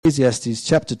Ecclesiastes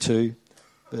chapter 2,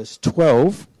 verse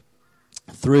 12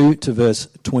 through to verse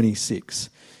 26.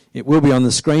 It will be on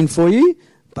the screen for you,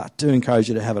 but do encourage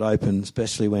you to have it open,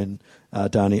 especially when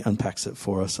Dani unpacks it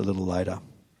for us a little later.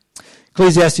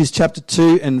 Ecclesiastes chapter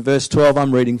 2 and verse 12,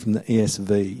 I'm reading from the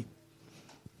ESV.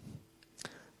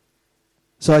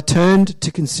 So I turned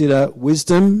to consider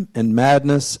wisdom and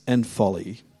madness and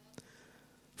folly.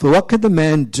 For what could the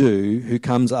man do who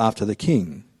comes after the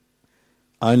king?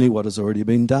 Only what has already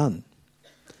been done.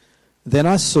 Then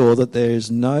I saw that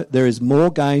there is more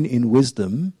gain in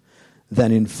wisdom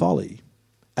than in folly,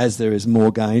 as there is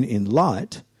more gain in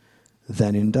light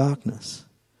than in darkness.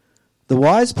 The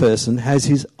wise person has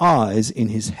his eyes in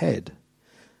his head,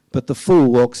 but the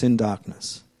fool walks in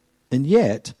darkness. And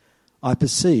yet I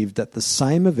perceived that the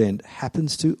same event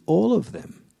happens to all of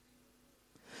them.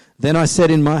 Then I said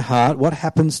in my heart, what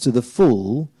happens to the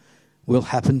fool will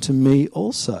happen to me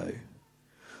also.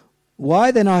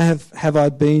 Why then have I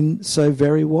been so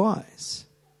very wise?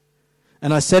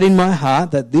 And I said in my heart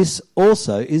that this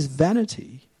also is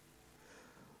vanity.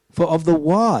 For of the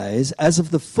wise as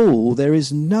of the fool there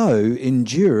is no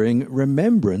enduring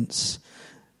remembrance,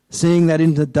 seeing that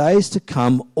in the days to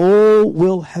come all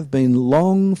will have been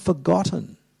long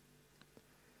forgotten.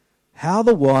 How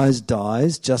the wise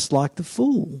dies just like the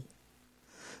fool.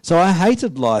 So I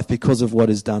hated life because of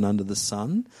what is done under the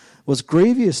sun, was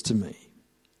grievous to me.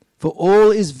 For all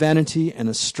is vanity and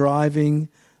a striving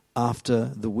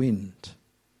after the wind.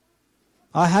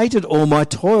 I hated all my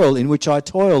toil in which I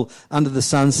toil under the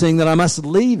sun, seeing that I must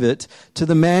leave it to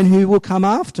the man who will come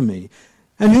after me.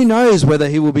 And who knows whether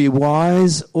he will be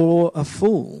wise or a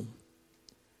fool?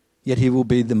 Yet he will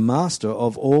be the master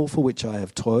of all for which I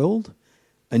have toiled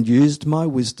and used my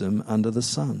wisdom under the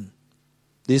sun.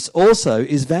 This also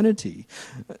is vanity.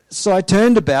 So I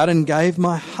turned about and gave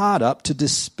my heart up to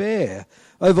despair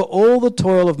over all the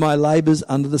toil of my labours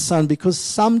under the sun, because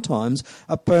sometimes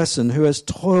a person who has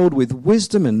toiled with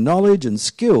wisdom and knowledge and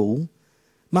skill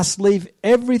must leave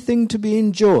everything to be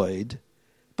enjoyed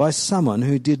by someone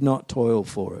who did not toil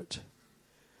for it.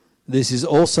 This is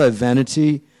also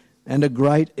vanity and a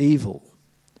great evil.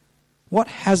 What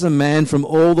has a man from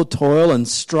all the toil and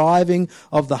striving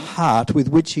of the heart with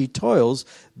which he toils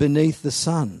beneath the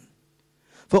sun?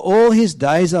 For all his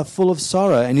days are full of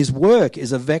sorrow, and his work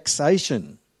is a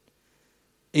vexation.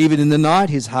 Even in the night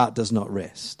his heart does not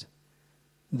rest.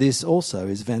 This also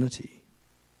is vanity.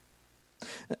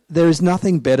 There is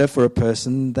nothing better for a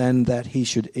person than that he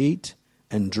should eat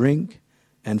and drink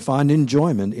and find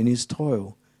enjoyment in his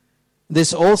toil.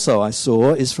 This also I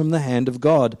saw is from the hand of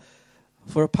God.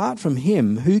 For apart from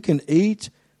him, who can eat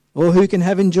or who can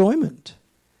have enjoyment?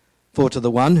 For to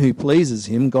the one who pleases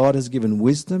him, God has given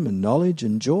wisdom and knowledge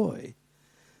and joy.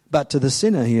 But to the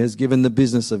sinner he has given the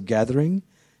business of gathering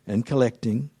and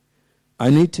collecting,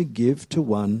 only to give to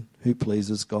one who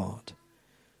pleases God.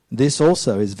 This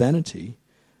also is vanity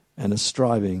and a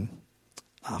striving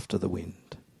after the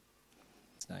wind.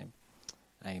 Name.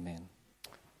 Amen.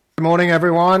 Good morning,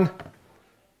 everyone.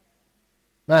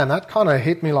 Man, that kind of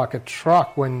hit me like a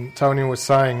truck when Tony was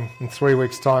saying in 3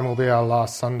 weeks' time will be our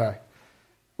last Sunday.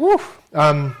 Woof.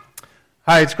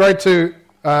 Hey, it's great to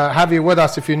have you with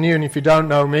us if you're new and if you don't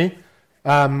know me.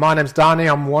 My name's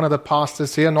Dani. I'm one of the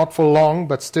pastors here, not for long,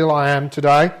 but still I am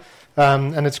today.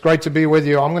 And it's great to be with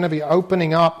you. I'm going to be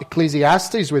opening up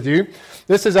Ecclesiastes with you.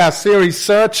 This is our series,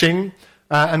 Searching,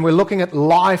 and we're looking at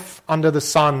life under the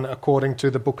sun according to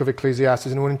the book of Ecclesiastes.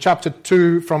 And we're in chapter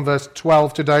 2 from verse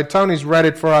 12 today. Tony's read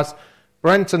it for us.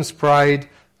 Brenton's prayed.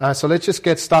 So let's just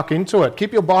get stuck into it.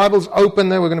 Keep your Bibles open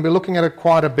there. We're going to be looking at it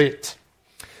quite a bit.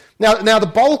 Now the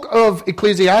bulk of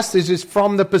Ecclesiastes is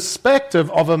from the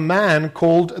perspective of a man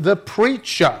called the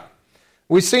preacher.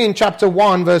 We see in chapter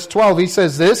 1, verse 12, he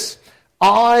says this,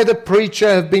 I, the preacher,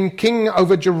 have been king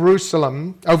over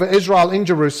Jerusalem, over Israel in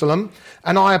Jerusalem,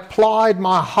 and I applied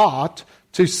my heart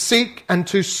to seek and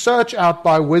to search out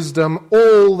by wisdom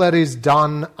all that is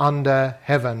done under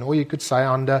heaven, or you could say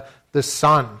under the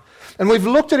sun. And we've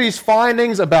looked at his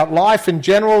findings about life in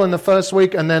general in the first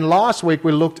week, and then last week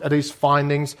we looked at his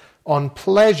findings on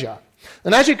pleasure.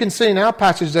 And as you can see in our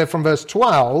passage there from verse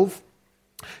 12,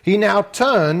 he now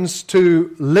turns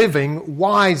to living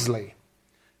wisely.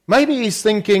 Maybe he's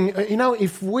thinking,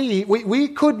 if we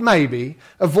could maybe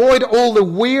avoid all the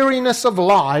weariness of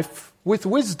life with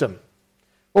wisdom.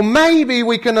 Or maybe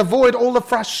we can avoid all the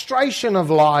frustration of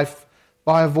life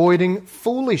by avoiding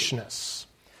foolishness.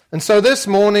 And so this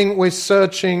morning we're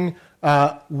searching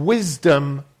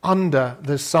wisdom under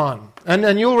the sun.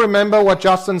 And you'll remember what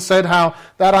Justin said, how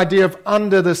that idea of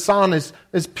under the sun is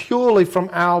purely from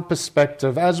our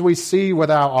perspective, as we see with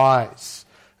our eyes.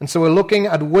 And so we're looking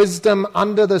at wisdom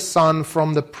under the sun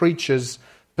from the preacher's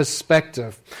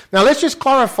perspective. Now let's just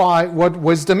clarify what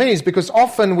wisdom is, because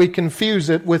often we confuse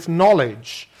it with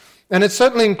knowledge. And it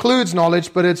certainly includes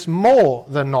knowledge, but it's more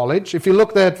than knowledge. If you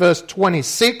look there at verse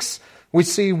 26, we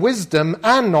see wisdom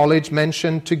and knowledge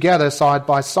mentioned together side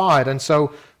by side. And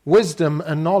so wisdom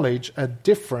and knowledge are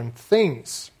different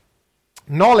things.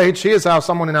 Knowledge, here's how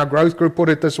someone in our growth group put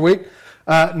it this week.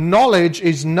 Knowledge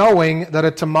is knowing that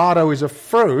a tomato is a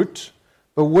fruit,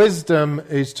 but wisdom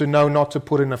is to know not to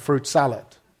put in a fruit salad.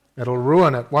 It'll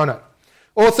ruin it, won't it?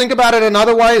 Or think about it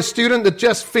another way. A student that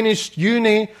just finished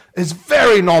uni is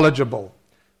very knowledgeable,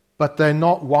 but they're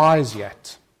not wise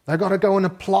yet. They've got to go and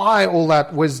apply all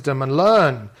that wisdom and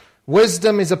learn.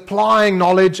 Wisdom is applying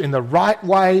knowledge in the right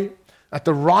way, at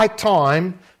the right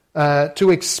time, to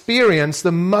experience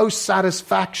the most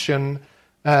satisfaction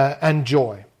and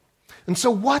joy. And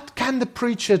so what can the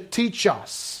preacher teach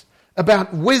us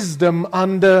about wisdom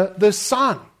under the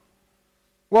sun?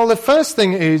 Well, the first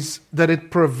thing is that it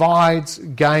provides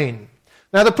gain.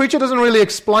 Now, the preacher doesn't really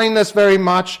explain this very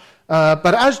much,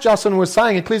 but as Justin was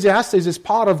saying, Ecclesiastes is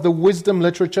part of the wisdom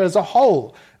literature as a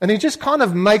whole. And he just kind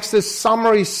of makes this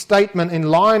summary statement in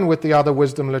line with the other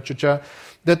wisdom literature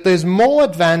that there's more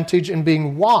advantage in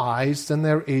being wise than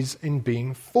there is in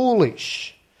being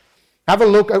foolish. Have a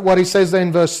look at what he says there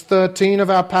in verse 13 of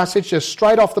our passage, just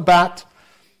straight off the bat.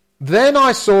 Then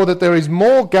I saw that there is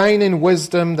more gain in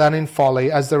wisdom than in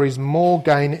folly, as there is more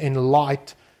gain in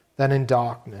light than in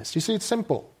darkness. You see, it's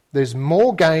simple. There's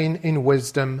more gain in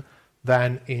wisdom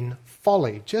than in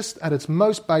folly, just at its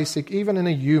most basic, even in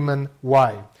a human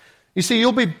way. You see,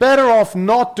 you'll be better off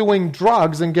not doing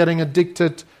drugs than getting an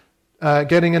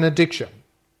addiction.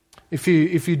 If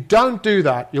you don't do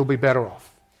that, you'll be better off.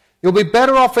 You'll be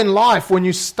better off in life when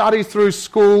you study through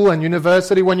school and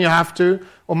university when you have to,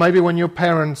 or maybe when your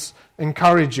parents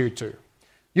encourage you to.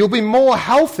 You'll be more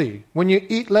healthy when you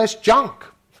eat less junk.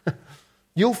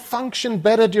 You'll function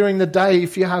better during the day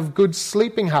if you have good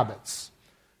sleeping habits.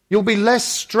 You'll be less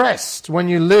stressed when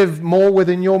you live more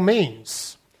within your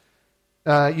means.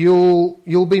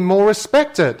 You'll be more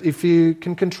respected if you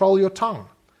can control your tongue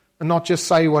and not just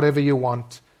say whatever you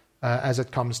want as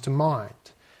it comes to mind.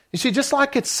 You see, just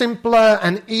like it's simpler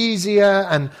and easier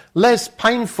and less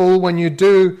painful when you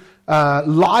do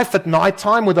life at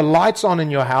nighttime with the lights on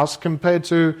in your house compared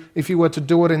to if you were to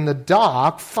do it in the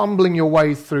dark, fumbling your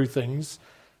way through things,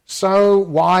 so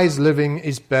wise living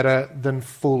is better than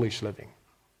foolish living.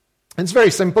 It's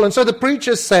very simple. And so the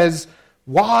preacher says,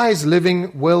 wise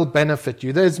living will benefit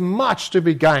you. There's much to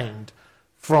be gained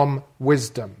from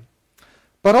wisdom.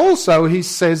 But also he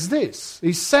says this.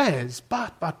 He says,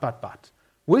 but.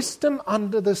 Wisdom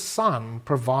under the sun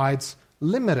provides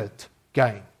limited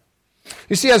gain.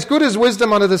 You see, as good as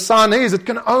wisdom under the sun is, it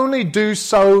can only do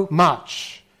so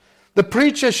much. The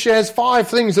preacher shares 5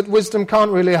 things that wisdom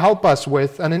can't really help us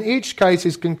with, and in each case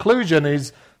his conclusion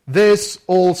is, this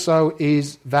also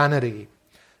is vanity.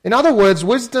 In other words,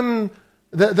 wisdom,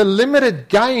 the limited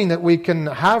gain that we can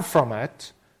have from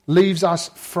it, leaves us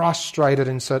frustrated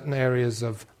in certain areas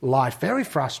of life. Very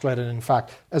frustrated, in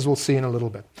fact, as we'll see in a little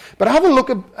bit. But have a look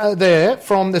there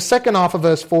from the second half of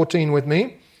verse 14 with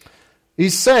me. He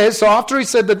says, so after he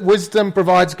said that wisdom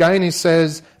provides gain, he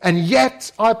says, and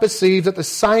yet I perceive that the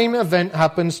same event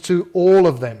happens to all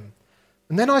of them.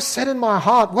 And then I said in my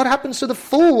heart, what happens to the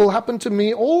fool will happen to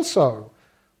me also.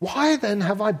 Why then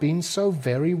have I been so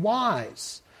very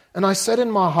wise? And I said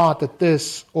in my heart that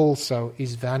this also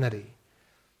is vanity.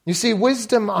 You see,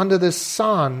 wisdom under the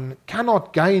sun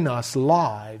cannot gain us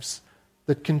lives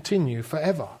that continue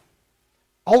forever.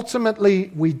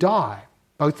 Ultimately, we die,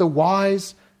 both the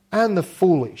wise and the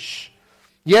foolish.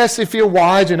 Yes, if you're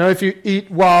wise, if you eat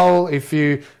well, if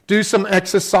you do some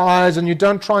exercise and you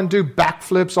don't try and do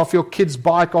backflips off your kid's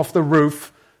bike off the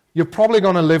roof, you're probably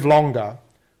going to live longer.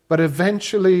 But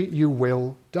eventually you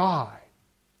will die.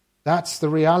 That's the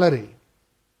reality.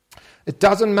 It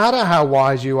doesn't matter how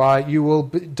wise you are, you will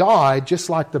die just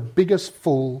like the biggest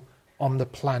fool on the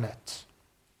planet.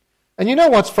 And you know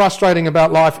what's frustrating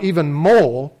about life even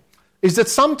more is that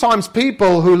sometimes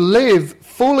people who live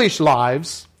foolish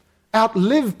lives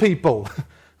outlive people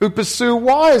who pursue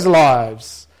wise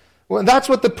lives. Well, that's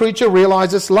what the preacher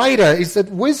realizes later, is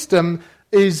that wisdom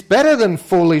is better than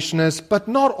foolishness, but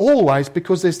not always,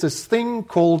 because there's this thing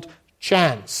called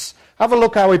chance. Have a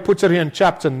look how he puts it here in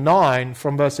chapter 9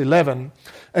 from verse 11.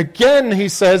 Again, he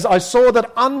says, I saw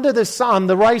that under the sun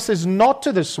the race is not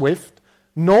to the swift,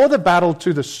 nor the battle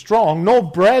to the strong, nor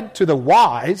bread to the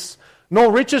wise,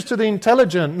 nor riches to the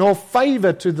intelligent, nor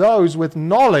favor to those with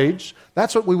knowledge.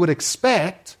 That's what we would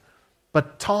expect.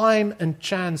 but time and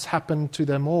chance happen to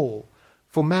them all,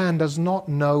 for man does not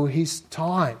know his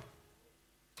time.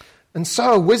 And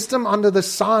so, wisdom under the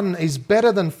sun is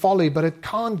better than folly, but it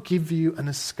can't give you an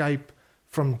escape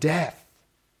from death.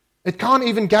 It can't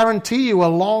even guarantee you a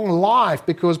long life,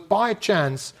 because by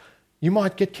chance, you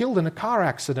might get killed in a car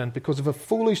accident because of a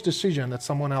foolish decision that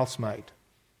someone else made.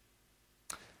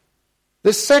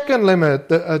 The second limit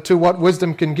to what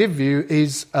wisdom can give you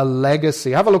is a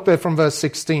legacy. Have a look there from verse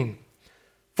 16.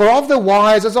 For of the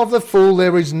wise as of the fool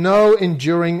there is no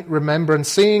enduring remembrance,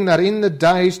 seeing that in the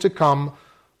days to come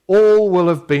all will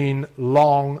have been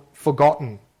long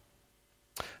forgotten.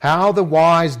 How the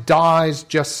wise dies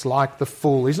just like the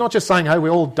fool. He's not just saying, hey, we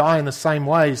all die in the same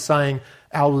way. He's saying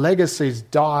our legacies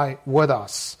die with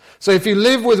us. So if you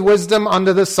live with wisdom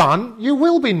under the sun, you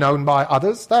will be known by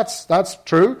others. That's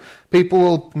true. People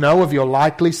will know of your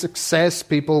likely success.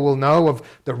 People will know of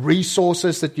the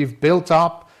resources that you've built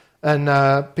up.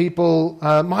 And people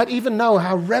might even know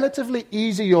how relatively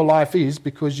easy your life is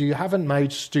because you haven't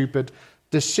made stupid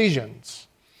decisions.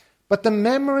 But the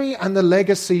memory and the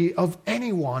legacy of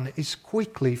anyone is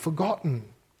quickly forgotten.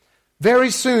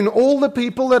 Very soon, all the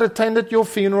people that attended your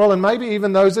funeral, and maybe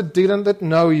even those that didn't, that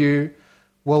know you,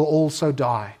 will also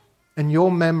die. And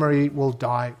your memory will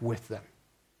die with them.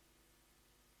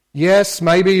 Yes,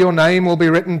 maybe your name will be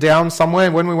written down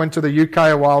somewhere. When we went to the UK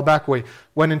a while back, we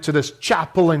went into this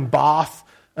chapel in Bath,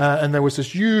 and there was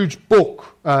this huge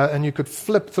book, and you could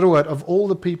flip through it, of all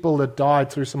the people that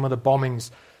died through some of the bombings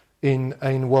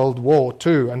in World War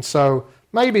II. And so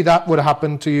maybe that would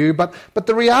happen to you. But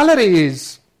the reality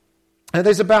is,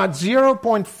 there's about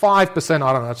 0.5%,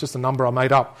 I don't know, it's just a number I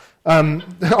made up,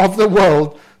 of the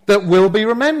world that will be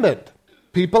remembered.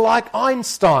 People like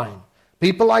Einstein,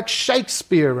 people like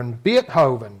Shakespeare and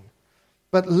Beethoven.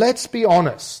 But let's be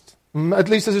honest, at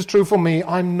least this is true for me,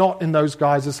 I'm not in those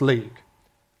guys' league.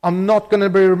 I'm not going to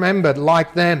be remembered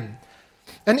like them.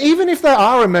 And even if they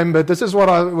are remembered, this is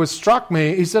what struck me,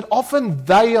 is that often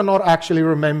they are not actually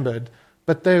remembered,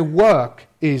 but their work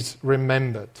is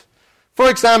remembered. For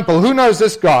example, who knows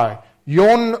this guy?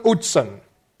 Jon Utzon.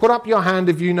 Put up your hand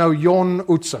if you know Jon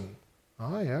Utzon.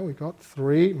 Oh yeah, we got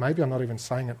 3. Maybe I'm not even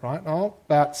saying it right. Oh,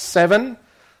 about 7.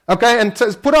 Okay, and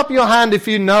put up your hand if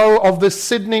you know of the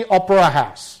Sydney Opera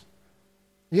House.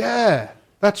 Yeah,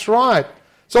 that's right.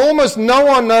 So almost no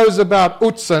one knows about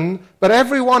Utzon, but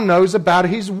everyone knows about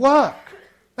his work.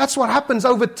 That's what happens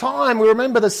over time. We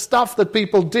remember the stuff that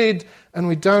people did, and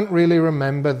we don't really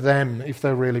remember them if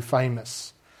they're really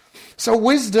famous. So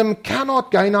wisdom cannot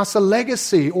gain us a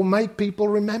legacy or make people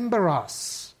remember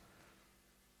us.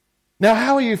 Now,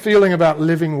 how are you feeling about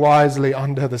living wisely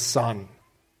under the sun?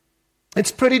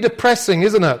 It's pretty depressing,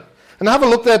 isn't it? And have a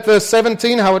look at verse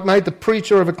 17, how it made the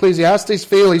preacher of Ecclesiastes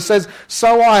feel. He says,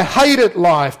 so I hated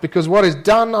life, because what is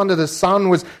done under the sun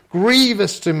was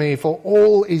grievous to me, for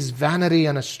all is vanity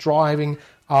and a striving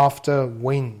after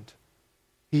wind.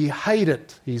 He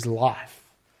hated his life.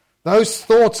 Those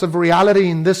thoughts of reality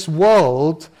in this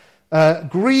world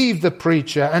grieved the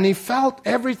preacher, and he felt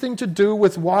everything to do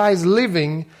with wise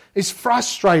living is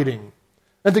frustrating.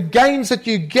 And the gains that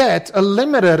you get are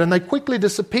limited, and they quickly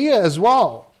disappear as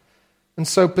well. And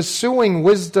so pursuing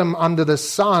wisdom under the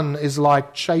sun is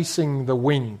like chasing the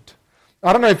wind.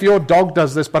 I don't know if your dog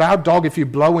does this, but our dog, if you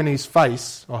blow in his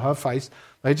face, or her face,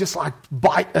 they just like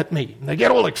bite at me. And they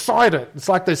get all excited. It's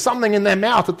like there's something in their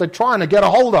mouth that they're trying to get a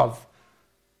hold of.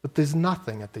 But there's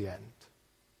nothing at the end.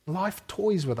 Life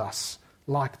toys with us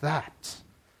like that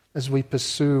as we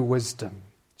pursue wisdom.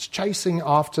 It's chasing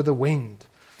after the wind.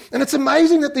 And it's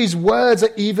amazing that these words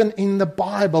are even in the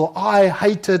Bible. I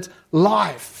hated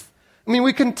life. I mean,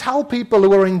 we can tell people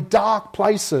who are in dark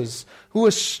places, who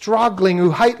are struggling,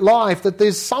 who hate life, that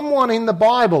there's someone in the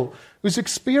Bible who's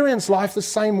experienced life the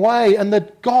same way and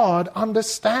that God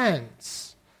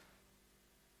understands.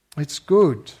 It's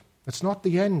good. It's not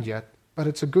the end yet, but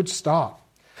it's a good start.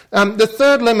 The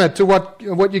third limit to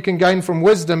what you can gain from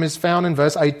wisdom is found in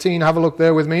verse 18. Have a look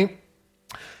there with me.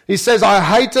 He says, I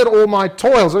hated all my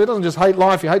toil. So he doesn't just hate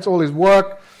life, he hates all his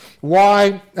work.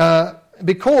 Why?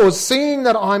 Because seeing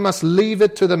that I must leave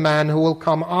it to the man who will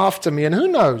come after me, and who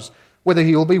knows whether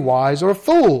he will be wise or a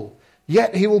fool.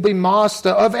 Yet he will be master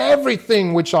of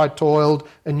everything which I toiled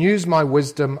and used my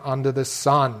wisdom under the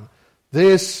sun.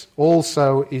 This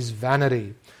also is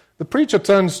vanity. The preacher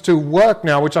turns to work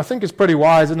now, which I think is pretty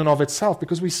wise in and of itself,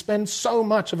 because we spend so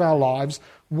much of our lives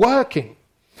working.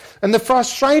 And the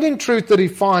frustrating truth that he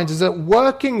finds is that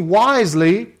working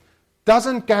wisely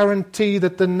doesn't guarantee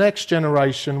that the next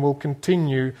generation will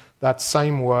continue that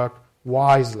same work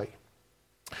wisely.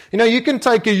 You know, you can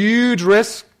take a huge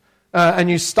risk and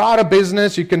you start a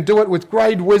business, you can do it with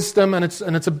great wisdom, and it's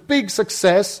a big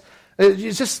success.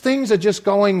 It's just things are just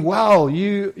going well.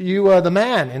 You are the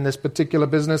man in this particular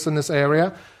business in this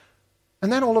area,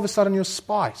 and then all of a sudden your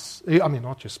spouse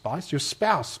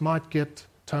might get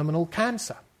terminal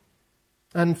cancer.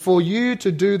 And for you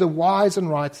to do the wise and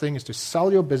right thing is to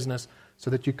sell your business so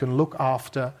that you can look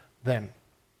after them.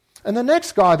 And the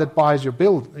next guy that buys your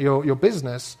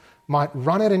business might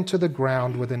run it into the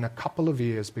ground within a couple of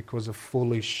years because of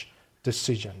foolish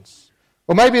decisions.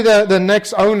 Or maybe the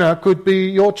next owner could be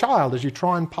your child as you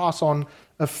try and pass on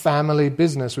a family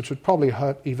business, which would probably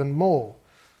hurt even more.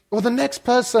 Or the next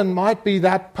person might be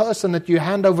that person that you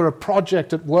hand over a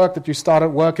project at work that you started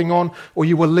working on, or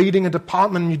you were leading a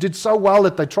department and you did so well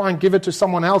that they try and give it to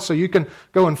someone else so you can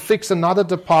go and fix another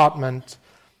department.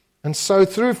 And so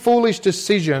through foolish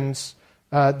decisions,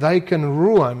 they can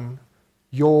ruin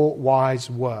your wise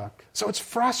work. So it's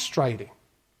frustrating.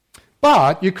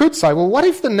 But you could say, well, what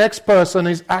if the next person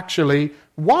is actually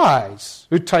wise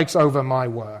who takes over my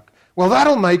work? Well,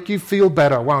 that'll make you feel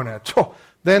better, won't it?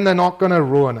 Then they're not going to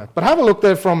ruin it. But have a look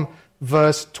there from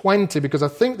verse 20, because I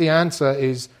think the answer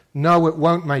is no, it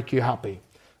won't make you happy.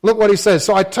 Look what he says.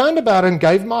 So I turned about and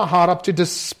gave my heart up to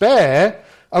despair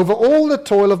over all the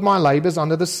toil of my labors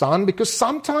under the sun, because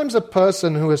sometimes a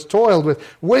person who has toiled with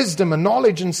wisdom and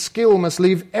knowledge and skill must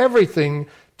leave everything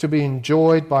to be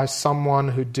enjoyed by someone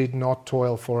who did not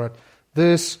toil for it.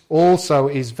 This also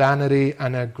is vanity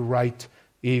and a great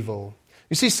evil.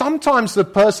 You see, sometimes the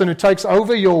person who takes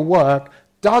over your work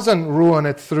doesn't ruin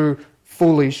it through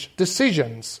foolish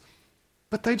decisions,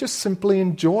 but they just simply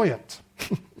enjoy it.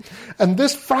 And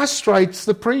this frustrates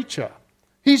the preacher.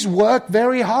 He's worked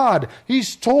very hard.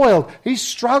 He's toiled. He's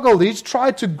struggled. He's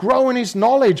tried to grow in his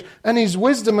knowledge and his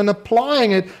wisdom and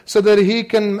applying it so that he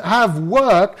can have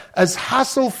work as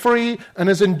hassle-free and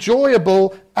as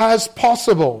enjoyable as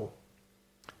possible.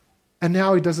 And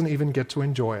now he doesn't even get to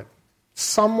enjoy it.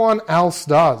 Someone else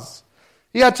does.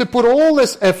 He had to put all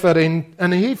this effort in,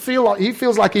 and he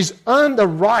feels like he's earned the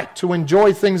right to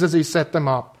enjoy things as he set them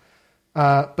up.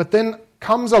 But then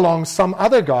comes along some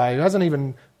other guy who hasn't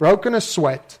even broken a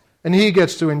sweat, and he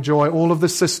gets to enjoy all of the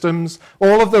systems,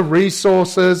 all of the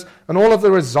resources, and all of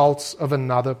the results of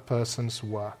another person's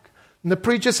work. And the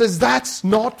preacher says, that's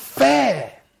not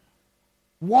fair.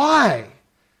 Why?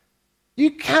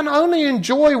 You can only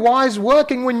enjoy wise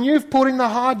working when you've put in the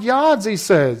hard yards, he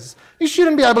says. You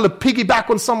shouldn't be able to piggyback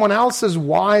on someone else's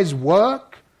wise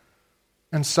work.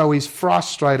 And so he's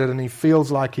frustrated and he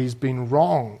feels like he's been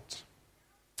wronged.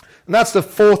 And that's the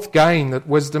fourth gain that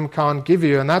wisdom can't give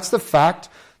you, and that's the fact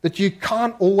that you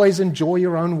can't always enjoy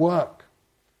your own work.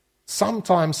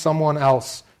 Sometimes someone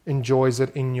else enjoys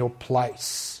it in your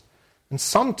place. And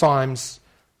sometimes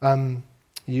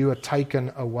you are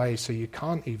taken away, so you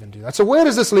can't even do that. So where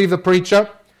does this leave the preacher?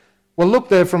 Well, look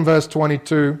there from verse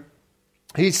 22.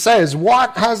 He says,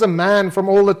 what has a man from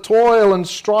all the toil and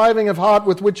striving of heart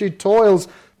with which he toils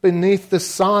beneath the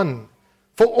sun?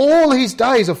 For all his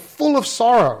days are full of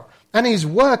sorrow, and his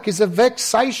work is a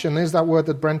vexation. There's that word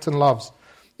that Brenton loves.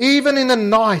 Even in the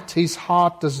night his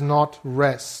heart does not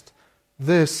rest.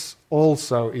 This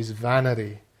also is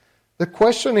vanity. The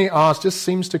question he asks just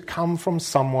seems to come from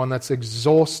someone that's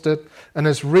exhausted and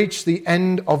has reached the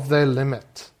end of their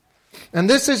limit. And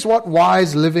this is what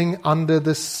wise living under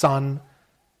the sun.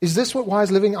 Is this what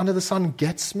wise living under the sun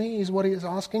gets me, is what he is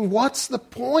asking? What's the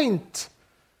point?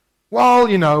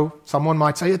 Well, someone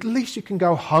might say, at least you can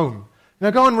go home.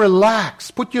 Go and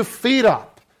relax, put your feet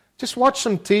up, just watch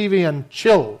some TV and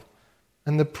chill.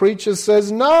 And the preacher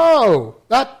says, no,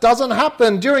 that doesn't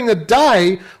happen. During the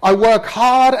day, I work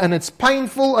hard and it's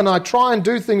painful and I try and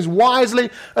do things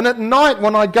wisely. And at night,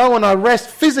 when I go and I rest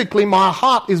physically, my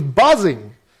heart is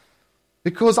buzzing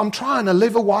because I'm trying to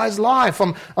live a wise life.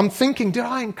 I'm thinking, did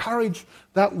I encourage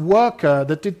that worker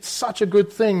that did such a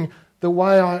good thing the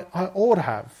way I ought to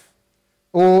have?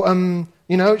 Or,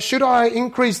 should I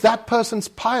increase that person's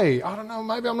pay? I don't know,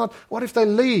 maybe I'm not. What if they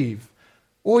leave?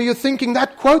 Or you're thinking,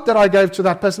 that quote that I gave to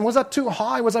that person, was that too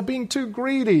high? Was I being too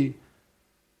greedy?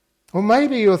 Or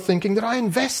maybe you're thinking, did I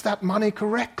invest that money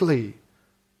correctly?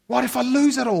 What if I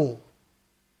lose it all?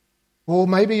 Or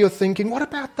maybe you're thinking, what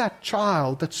about that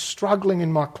child that's struggling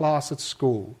in my class at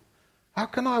school? How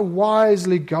can I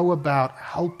wisely go about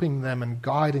helping them and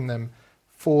guiding them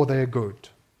for their good?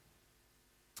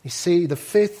 You see, the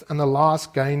fifth and the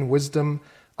last gain wisdom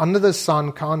under the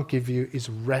sun can't give you is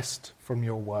rest from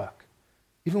your work.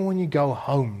 Even when you go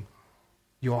home,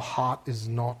 your heart is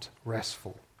not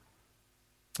restful.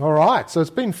 All right, so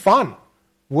it's been fun.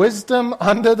 Wisdom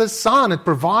under the sun. It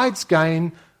provides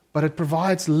gain, but it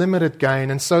provides limited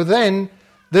gain. And so then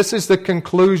this is the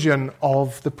conclusion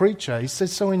of the preacher. He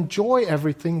says, so enjoy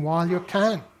everything while you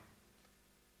can.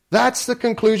 That's the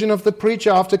conclusion of the preacher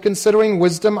after considering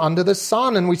wisdom under the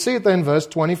sun. And we see it there in verse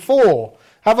 24.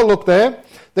 Have a look there.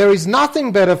 There is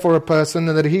nothing better for a person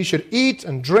than that he should eat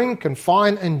and drink and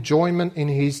find enjoyment in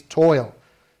his toil.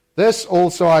 This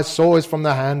also I saw is from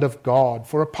the hand of God.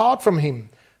 For apart from him,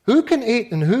 who can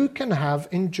eat and who can have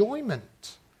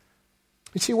enjoyment?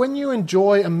 You see, when you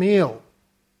enjoy a meal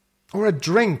or a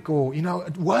drink or,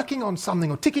 working on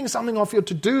something or ticking something off your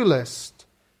to-do list,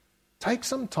 take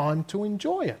some time to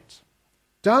enjoy it.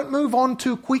 Don't move on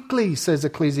too quickly, says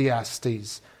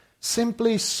Ecclesiastes.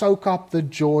 Simply soak up the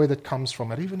joy that comes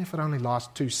from it, even if it only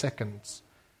lasts 2 seconds.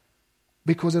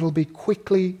 Because it'll be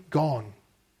quickly gone.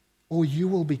 Or you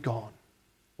will be gone.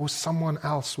 Or someone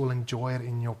else will enjoy it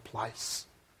in your place.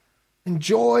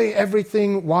 Enjoy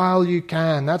everything while you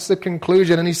can. That's the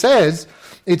conclusion. And he says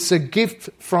it's a gift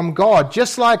from God.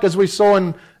 Just like as we saw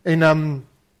in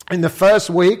the first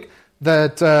week,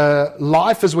 that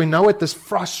life as we know it, this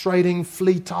frustrating,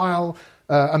 fleeting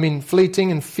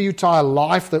and futile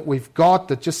life that we've got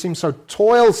that just seems so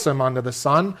toilsome under the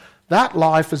sun, that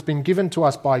life has been given to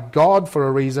us by God for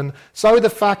a reason. So the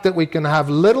fact that we can have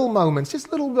little moments,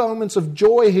 just little moments of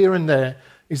joy here and there,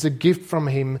 is a gift from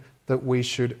Him that we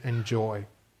should enjoy.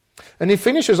 And he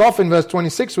finishes off in verse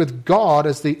 26 with God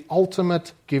as the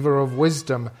ultimate giver of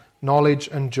wisdom, knowledge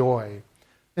and joy.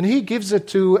 And He gives it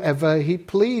to whoever He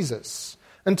pleases.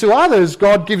 And to others,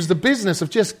 God gives the business of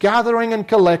just gathering and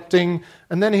collecting,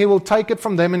 and then He will take it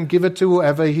from them and give it to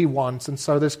whoever He wants. And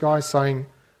so this guy's saying,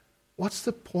 what's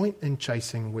the point in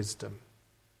chasing wisdom?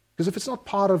 Because if it's not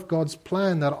part of God's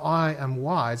plan that I am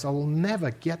wise, I will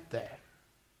never get there.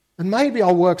 And maybe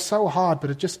I'll work so hard,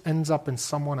 but it just ends up in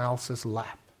someone else's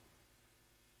lap.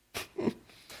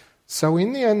 So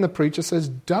in the end, the preacher says,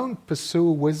 don't pursue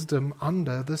wisdom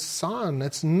under the sun.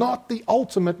 It's not the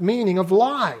ultimate meaning of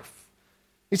life.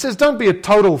 He says, don't be a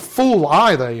total fool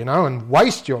either, and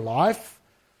waste your life.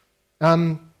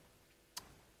 And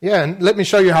let me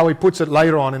show you how he puts it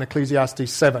later on in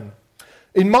Ecclesiastes 7.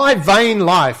 In my vain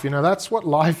life, that's what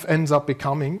life ends up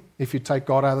becoming if you take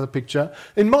God out of the picture.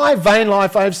 In my vain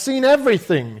life, I have seen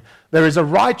everything. There is a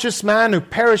righteous man who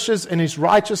perishes in his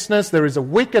righteousness. There is a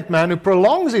wicked man who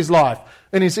prolongs his life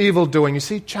in his evil doing. You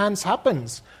see, chance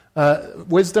happens.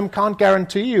 Wisdom can't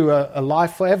guarantee you a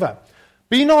life forever.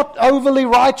 Be not overly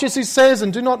righteous, he says,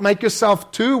 and do not make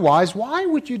yourself too wise. Why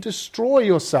would you destroy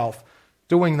yourself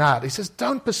doing that? He says,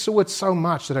 don't pursue it so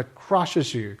much that it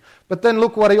crushes you. But then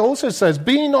look what he also says.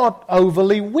 Be not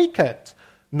overly wicked,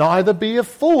 neither be a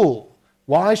fool.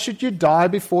 Why should you die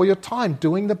before your time?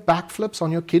 Doing the backflips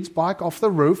on your kid's bike off the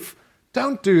roof?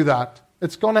 Don't do that.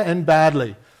 It's going to end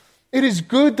badly. It is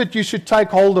good that you should take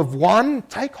hold of one,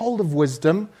 take hold of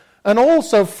wisdom, and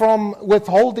also from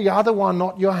withhold the other one,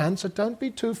 not your hand. So don't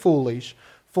be too foolish.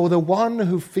 For the one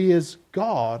who fears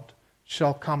God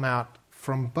shall come out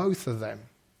from both of them.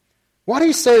 What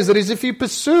he says that is if you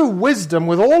pursue wisdom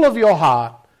with all of your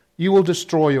heart, you will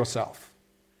destroy yourself.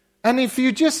 And if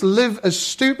you just live a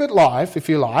stupid life, if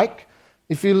you like,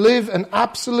 if you live an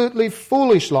absolutely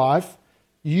foolish life,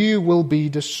 you will be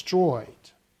destroyed.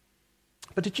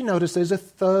 But did you notice there's a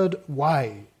third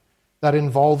way that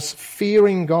involves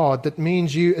fearing God that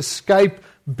means you escape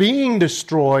being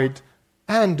destroyed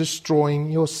and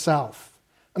destroying yourself?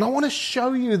 And I want to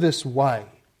show you this way.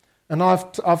 And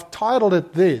I've titled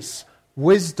it this,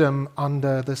 Wisdom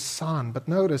Under the Sun. But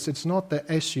notice it's not the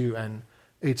S-U-N,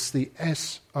 it's the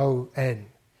S-O-N.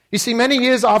 You see, many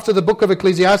years after the book of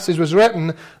Ecclesiastes was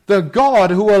written, the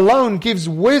God who alone gives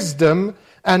wisdom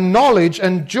and knowledge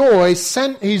and joy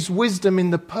sent His wisdom in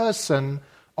the person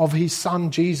of His Son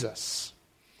Jesus.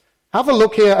 Have a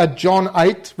look here at John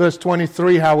 8, verse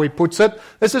 23, how He puts it.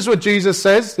 This is what Jesus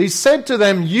says. He said to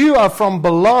them, you are from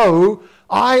below,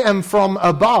 I am from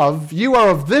above. You are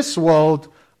of this world,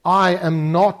 I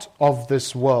am not of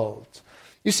this world.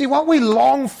 You see, what we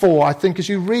long for, I think, as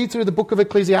you read through the book of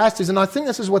Ecclesiastes, and I think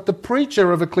this is what the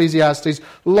preacher of Ecclesiastes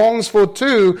longs for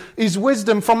too, is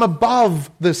wisdom from above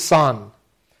the sun.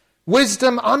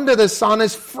 Wisdom under the sun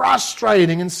is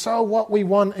frustrating, and so what we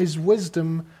want is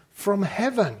wisdom from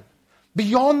heaven,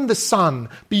 beyond the sun,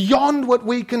 beyond what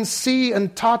we can see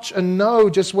and touch and know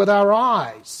just with our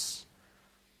eyes.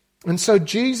 And so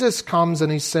Jesus comes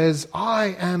and He says,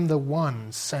 I am the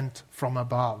one sent from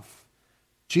above.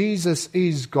 Jesus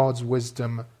is God's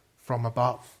wisdom from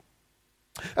above.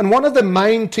 And one of the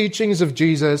main teachings of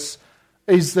Jesus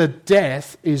is that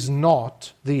death is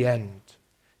not the end.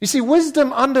 You see,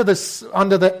 wisdom under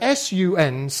the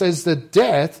S-U-N says that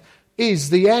death is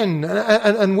the end.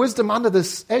 And wisdom under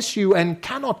this S-U-N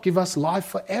cannot give us life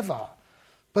forever.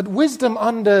 But wisdom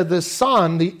under the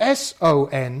Son, the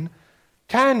S-O-N,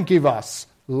 can give us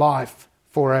life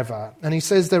forever. And he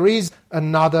says there is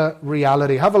another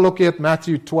reality. Have a look at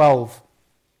Matthew 12,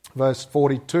 verse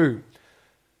 42.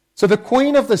 So the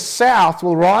queen of the south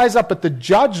will rise up at the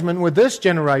judgment with this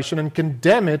generation and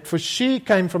condemn it, for she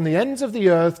came from the ends of the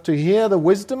earth to hear the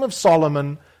wisdom of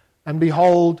Solomon, and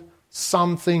behold,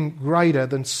 something greater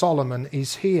than Solomon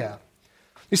is here.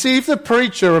 You see, if the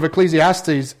preacher of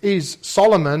Ecclesiastes is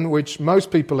Solomon, which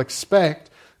most people expect,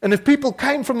 and if people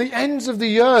came from the ends of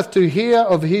the earth to hear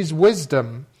of his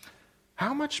wisdom,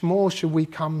 how much more should we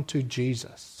come to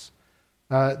Jesus,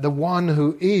 the one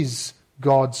who is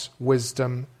God's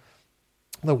wisdom,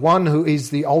 the one who is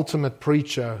the ultimate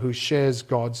preacher who shares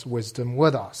God's wisdom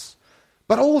with us.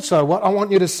 But also, what I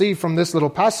want you to see from this little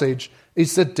passage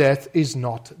is that death is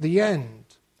not the end.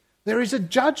 There is a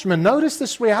judgment. Notice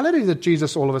this reality that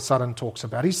Jesus all of a sudden talks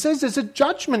about. He says there's a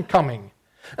judgment coming.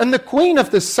 And the queen of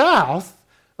the south,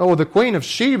 or the queen of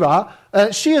Sheba,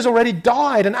 she has already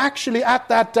died. And actually at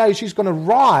that day she's going to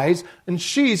rise and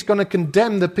she's going to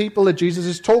condemn the people that Jesus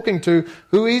is talking to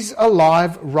who is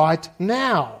alive right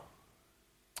now.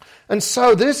 And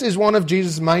so this is one of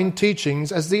Jesus' main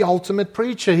teachings as the ultimate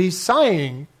preacher. He's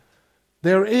saying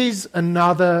there is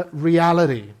another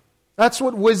reality. That's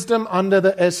what wisdom under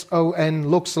the S-O-N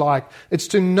looks like. It's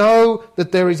to know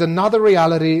that there is another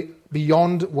reality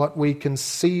beyond what we can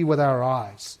see with our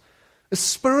eyes. A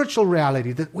spiritual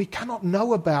reality that we cannot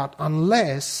know about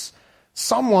unless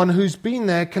someone who's been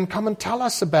there can come and tell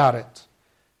us about it.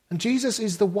 And Jesus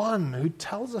is the one who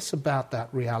tells us about that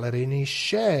reality, and he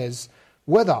shares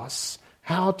with us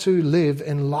how to live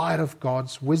in light of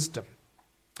God's wisdom.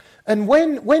 And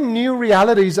when new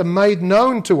realities are made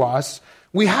known to us,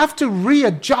 we have to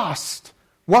readjust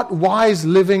what wise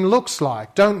living looks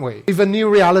like, don't we? If a new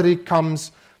reality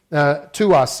comes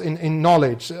to us in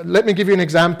knowledge. Let me give you an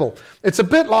example. It's a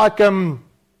bit like,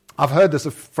 I've heard this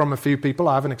from a few people,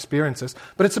 I haven't experienced this,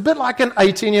 but it's a bit like an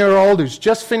 18-year-old who's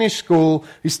just finished school,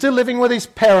 he's still living with his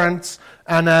parents,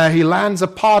 and he lands a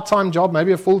part-time job,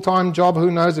 maybe a full-time job,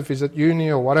 who knows if he's at uni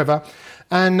or whatever.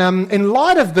 And in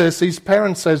light of this, his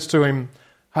parents says to him,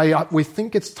 hey, we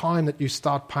think it's time that you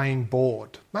start paying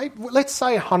board. Maybe, let's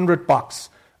say $100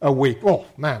 a week. Oh,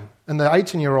 man. And the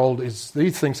 18-year-old,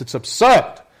 he thinks it's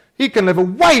absurd. He can live a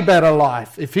way better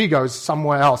life if he goes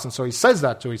somewhere else. And so he says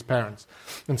that to his parents.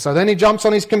 And so then he jumps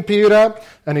on his computer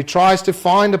and he tries to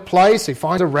find a place. He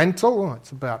finds a rental. Oh,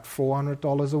 it's about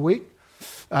 $400 a week.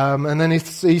 And then he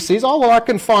sees, oh, well, I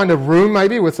can find a room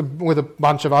maybe with a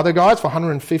bunch of other guys for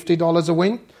 $150 a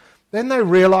week. Then they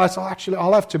realize, oh, actually,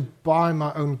 I'll have to buy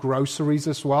my own groceries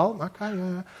as well.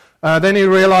 Okay, yeah. Then he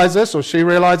realizes, or she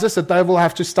realizes, that they will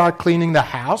have to start cleaning the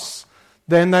house.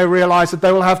 Then they realize that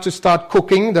they will have to start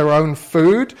cooking their own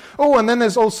food. Oh, and then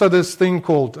there's also this thing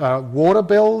called water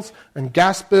bills and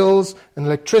gas bills and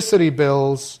electricity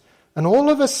bills. And all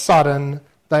of a sudden,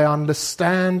 they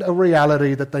understand a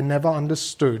reality that they never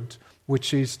understood,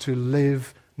 which is to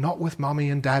live not with mummy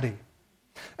and daddy.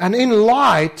 And in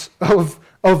light of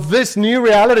this new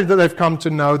reality that they've come to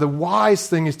know, the wise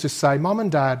thing is to say, Mum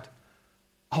and Dad,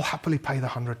 I'll happily pay the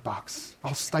 $100.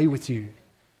 I'll stay with you.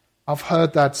 I've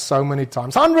heard that so many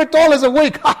times. $100 a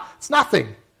week, it's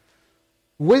nothing.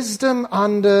 Wisdom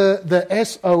under the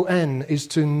S-O-N is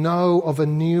to know of a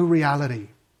new reality,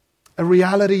 a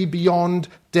reality beyond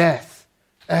death,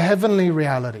 a heavenly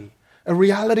reality, a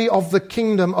reality of the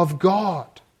kingdom of God.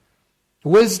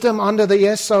 Wisdom under the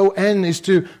S-O-N is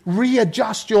to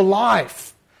readjust your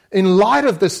life in light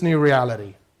of this new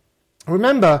reality.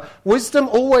 Remember, wisdom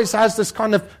always has this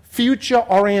kind of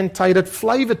future-orientated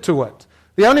flavor to it.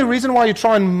 The only reason why you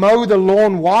try and mow the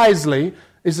lawn wisely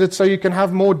is that so you can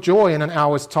have more joy in an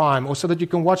hour's time, or so that you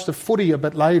can watch the footy a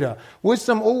bit later.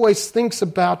 Wisdom always thinks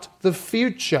about the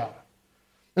future.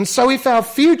 And so if our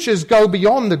futures go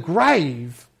beyond the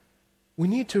grave, we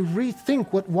need to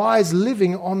rethink what wise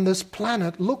living on this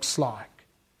planet looks like.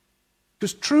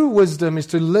 Because true wisdom is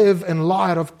to live in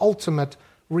light of ultimate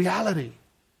reality.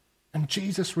 And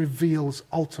Jesus reveals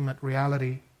ultimate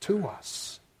reality to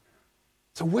us.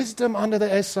 So wisdom under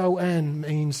the S-O-N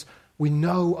means we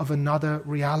know of another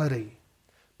reality.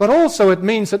 But also it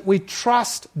means that we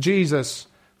trust Jesus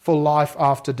for life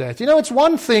after death. You know, it's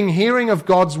one thing hearing of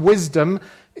God's wisdom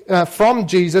from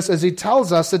Jesus as he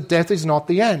tells us that death is not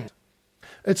the end.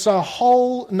 It's a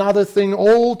whole nother thing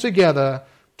altogether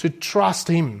to trust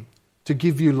him to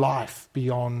give you life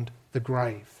beyond the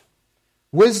grave.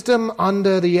 Wisdom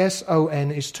under the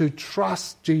S-O-N is to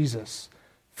trust Jesus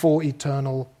for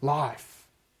eternal life.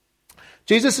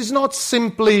 Jesus is not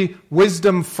simply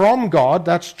wisdom from God,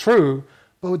 that's true,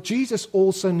 but Jesus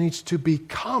also needs to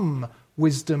become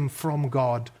wisdom from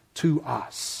God to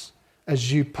us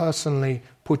as you personally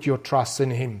put your trust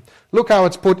in him. Look how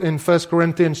it's put in 1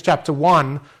 Corinthians chapter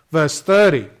 1, verse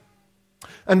 30.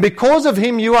 And because of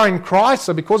him you are in Christ,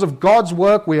 so because of God's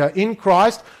work we are in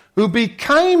Christ, who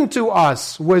became to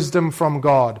us wisdom from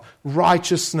God,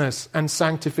 righteousness and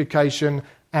sanctification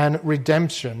and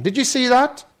redemption. Did you see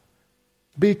that?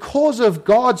 Because of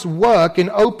God's work in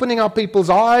opening up people's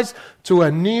eyes to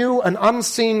a new and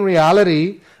unseen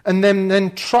reality, and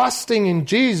then trusting in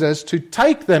Jesus to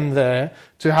take them there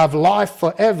to have life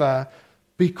forever,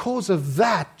 because of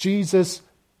that, Jesus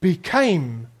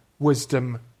became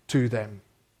wisdom to them.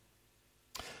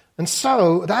 And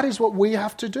so, that is what we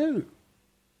have to do.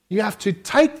 You have to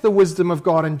take the wisdom of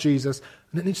God in Jesus,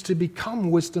 and it needs to become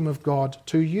wisdom of God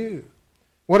to you.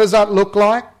 What does that look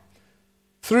like?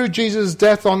 Through Jesus'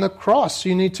 death on the cross,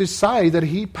 you need to say that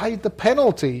he paid the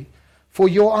penalty for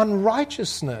your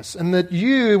unrighteousness, and that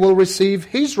you will receive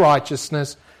his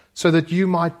righteousness so that you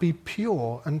might be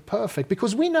pure and perfect.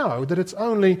 Because we know that it's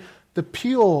only the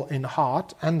pure in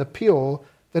heart and the pure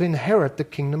that inherit the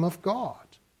kingdom of God.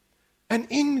 And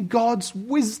in God's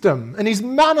wisdom, and his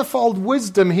manifold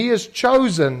wisdom, he has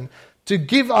chosen to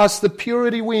give us the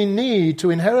purity we need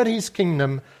to inherit his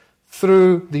kingdom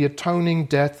through the atoning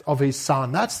death of his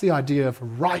Son. That's the idea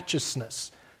of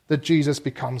righteousness that Jesus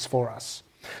becomes for us.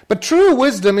 But true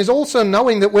wisdom is also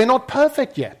knowing that we're not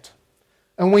perfect yet,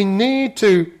 and we need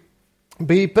to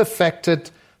be perfected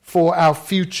for our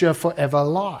future forever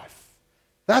life.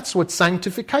 That's what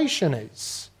sanctification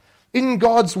is. In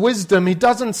God's wisdom, he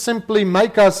doesn't simply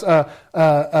make us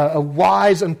a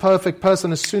wise and perfect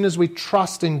person as soon as we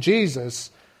trust in Jesus.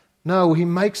 No, he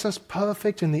makes us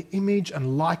perfect in the image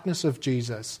and likeness of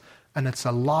Jesus, and it's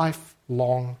a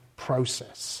lifelong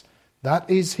process. That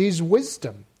is his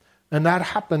wisdom, and that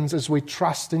happens as we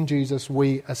trust in Jesus.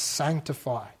 We are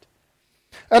sanctified.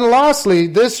 And lastly,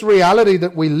 this reality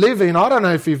that we live in, I don't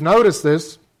know if you've noticed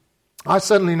this, I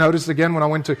certainly noticed again when I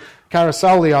went to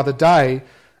Carousel the other day.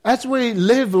 As we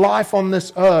live life on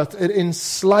this earth, it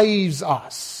enslaves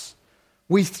us.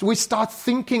 We start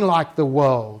thinking like the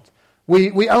world.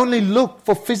 We only look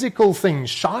for physical things,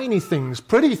 shiny things,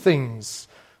 pretty things.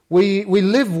 We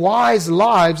live wise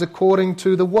lives according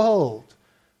to the world.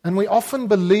 And we often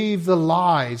believe the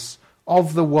lies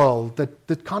of the world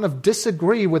that kind of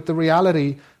disagree with the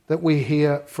reality that we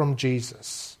hear from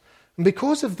Jesus. And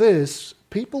because of this,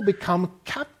 people become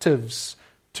captives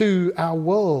to our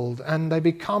world, and they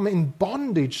become in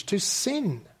bondage to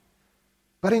sin.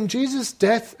 But in Jesus'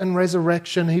 death and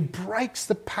resurrection, he breaks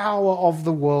the power of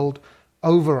the world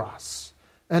over us.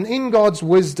 And in God's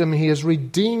wisdom, he has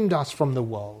redeemed us from the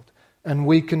world, and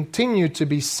we continue to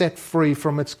be set free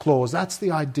from its claws. That's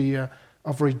the idea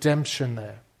of redemption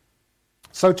there.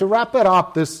 So to wrap it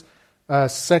up, this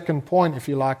second point, if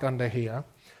you like, under here,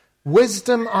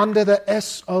 wisdom under the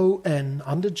S-O-N,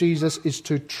 under Jesus, is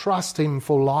to trust him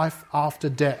for life after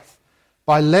death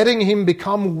by letting him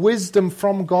become wisdom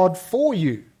from God for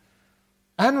you,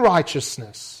 and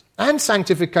righteousness, and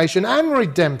sanctification, and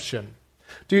redemption.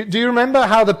 Do you remember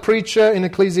how the preacher in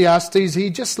Ecclesiastes,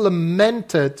 he just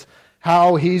lamented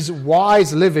how his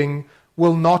wise living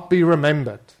will not be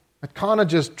remembered? It kind of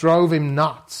just drove him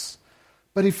nuts.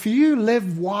 But if you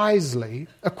live wisely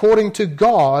according to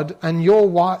God, and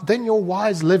then your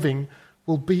wise living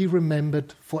will be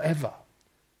remembered forever,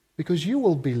 because you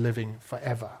will be living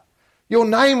forever. Your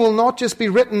name will not just be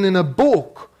written in a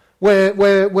book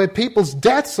where people's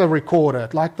deaths are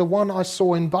recorded, like the one I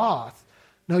saw in Bath.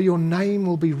 No, your name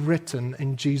will be written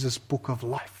in Jesus' book of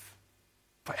life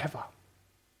forever.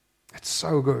 It's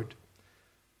so good.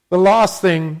 The last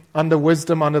thing under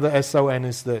wisdom, under the S-O-N,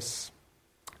 is this: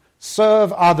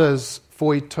 serve others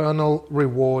for eternal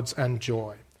rewards and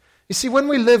joy. You see, when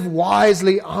we live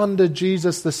wisely under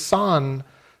Jesus the Son,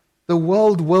 the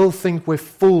world will think we're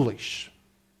foolish.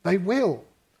 They will.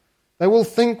 They will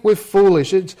think we're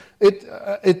foolish. They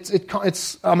thought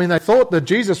that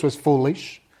Jesus was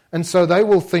foolish, and so they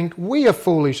will think we are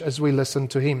foolish as we listen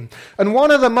to him. And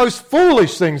one of the most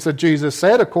foolish things that Jesus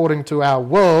said, according to our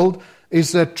world,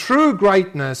 is that true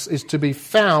greatness is to be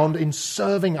found in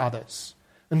serving others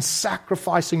and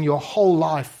sacrificing your whole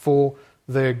life for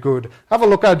their good. Have a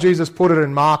look how Jesus put it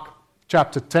in Mark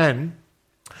chapter 10.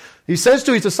 He says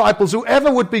to his disciples,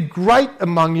 "Whoever would be great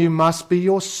among you must be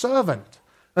your servant,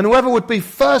 and whoever would be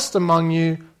first among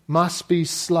you must be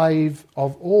slave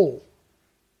of all."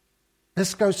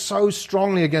 This goes so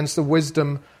strongly against the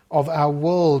wisdom of our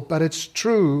world, but it's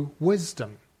true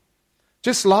wisdom.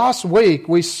 Just last week,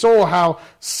 we saw how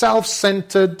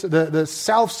self-centered, the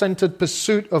self-centered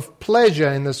pursuit of pleasure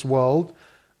in this world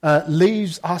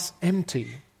leaves us empty.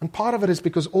 And part of it is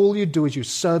because all you do is you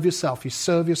serve yourself, you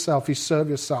serve yourself, you serve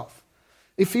yourself.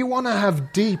 If you want to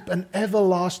have deep and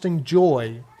everlasting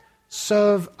joy,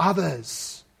 serve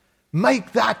others.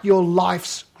 Make that your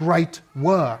life's great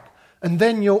work. And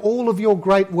then all of your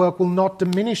great work will not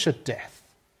diminish at death.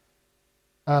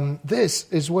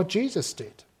 This is what Jesus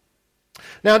did.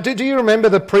 Now, do you remember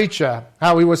the preacher,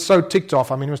 how he was so ticked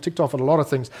off? I mean, he was ticked off at a lot of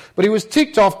things. But he was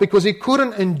ticked off because he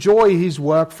couldn't enjoy his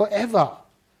work forever.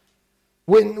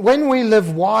 When we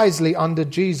live wisely under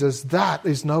Jesus, that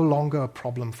is no longer a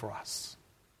problem for us.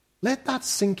 Let that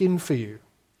sink in for you.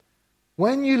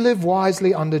 When you live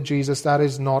wisely under Jesus, that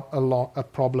is not a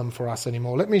problem for us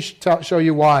anymore. Let me show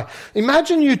you why.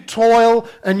 Imagine you toil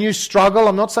and you struggle.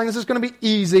 I'm not saying this is going to be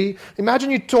easy. Imagine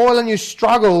you toil and you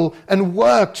struggle and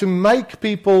work to make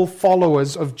people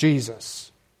followers of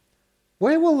Jesus.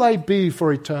 Where will they be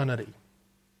for eternity?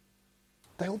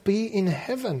 They'll be in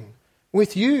heaven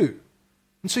with you.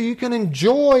 And so you can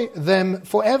enjoy them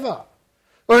forever.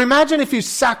 Or imagine if you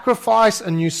sacrifice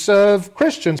and you serve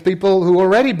Christians, people who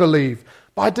already believe,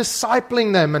 by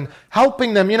discipling them and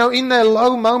helping them. You know, in their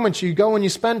low moments, you go and you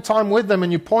spend time with them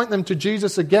and you point them to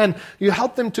Jesus again. You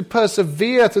help them to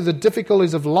persevere through the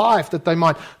difficulties of life that they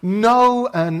might know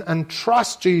and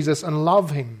trust Jesus and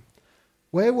love Him.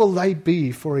 Where will they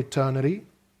be for eternity?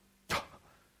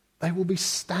 They will be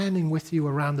standing with you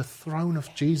around the throne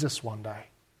of Jesus one day.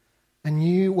 And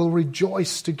you will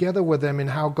rejoice together with them in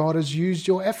how God has used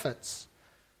your efforts.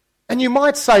 And you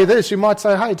might say this, you might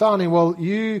say, hey, Tani, well,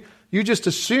 you just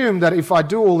assume that if I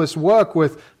do all this work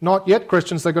with not yet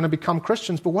Christians, they're going to become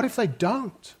Christians. But what if they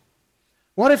don't?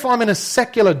 What if I'm in a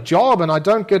secular job and I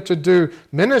don't get to do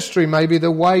ministry maybe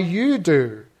the way you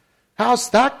do?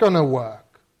 How's that going to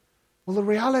work? Well, the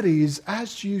reality is,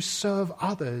 as you serve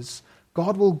others,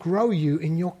 God will grow you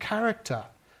in your character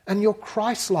and your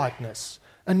Christ-likeness,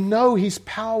 and know His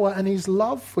power and His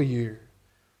love for you.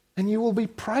 And you will be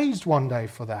praised one day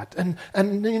for that. And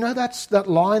you know, that's that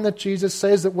line that Jesus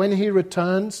says, that when He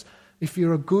returns, if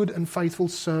you're a good and faithful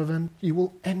servant, you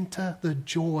will enter the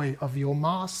joy of your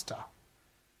master.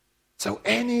 So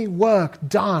any work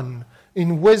done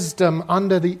in wisdom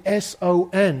under the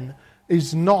S-O-N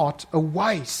is not a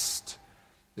waste.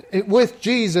 With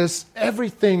Jesus,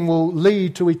 everything will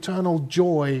lead to eternal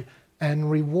joy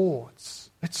and rewards.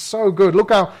 It's so good. Look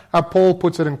how Paul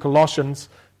puts it in Colossians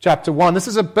chapter 1. This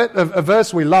is a bit of a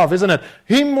verse we love, isn't it?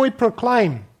 Him we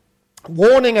proclaim,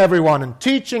 warning everyone and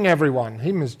teaching everyone.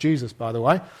 Him is Jesus, by the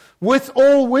way. With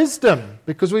all wisdom,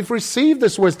 because we've received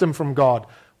this wisdom from God.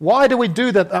 Why do we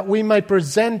do that? That we may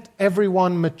present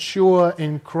everyone mature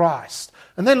in Christ.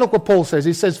 And then look what Paul says.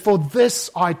 He says, for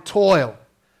this I toil,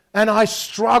 and I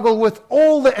struggle with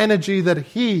all the energy that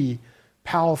He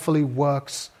powerfully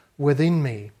works within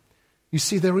me. You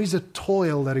see, there is a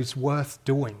toil that is worth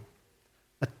doing.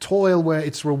 A toil where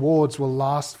its rewards will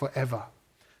last forever.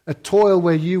 A toil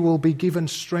where you will be given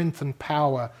strength and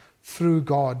power through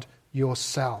God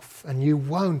yourself. And you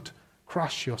won't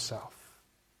crush yourself.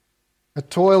 A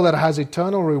toil that has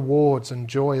eternal rewards and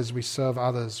joy as we serve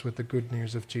others with the good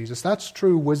news of Jesus. That's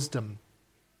true wisdom.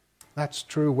 That's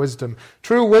true wisdom.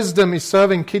 True wisdom is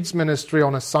serving kids ministry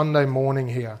on a Sunday morning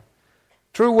here.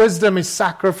 True wisdom is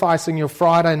sacrificing your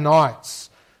Friday nights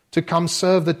to come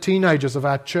serve the teenagers of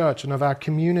our church and of our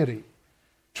community.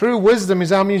 True wisdom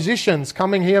is our musicians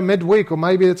coming here midweek, or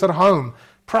maybe it's at home,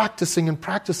 practicing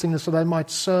so they might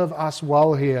serve us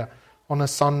well here on a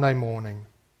Sunday morning.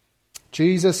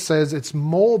 Jesus says it's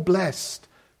more blessed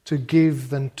to give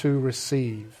than to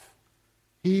receive.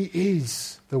 He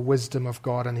is the wisdom of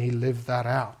God, and He lived that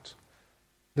out.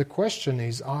 The question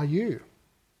is, are you?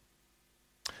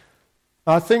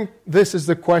 I think this is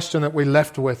the question that we're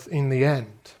left with in the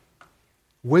end.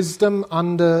 Wisdom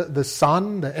under the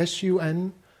sun, the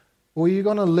S-U-N, or are you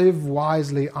going to live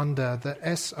wisely under the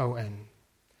S-O-N?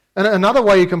 And another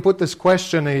way you can put this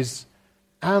question is,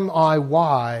 am I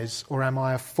wise or am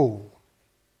I a fool?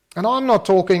 And I'm not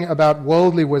talking about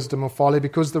worldly wisdom or folly,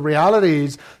 because the reality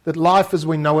is that life as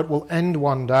we know it will end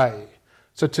one day.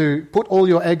 So to put all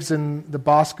your eggs in the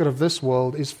basket of this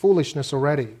world is foolishness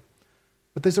already.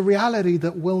 But there's a reality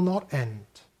that will not end.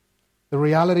 The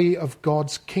reality of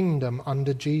God's kingdom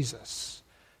under Jesus.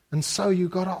 And so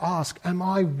you've got to ask, am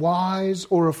I wise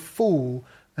or a fool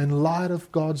in light of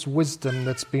God's wisdom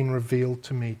that's been revealed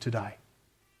to me today?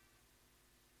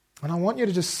 And I want you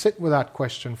to just sit with that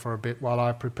question for a bit while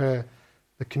I prepare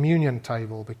the communion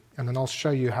table, and then I'll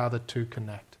show you how the two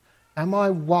connect. Am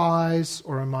I wise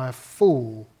or am I a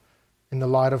fool in the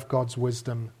light of God's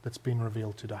wisdom that's been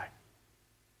revealed today.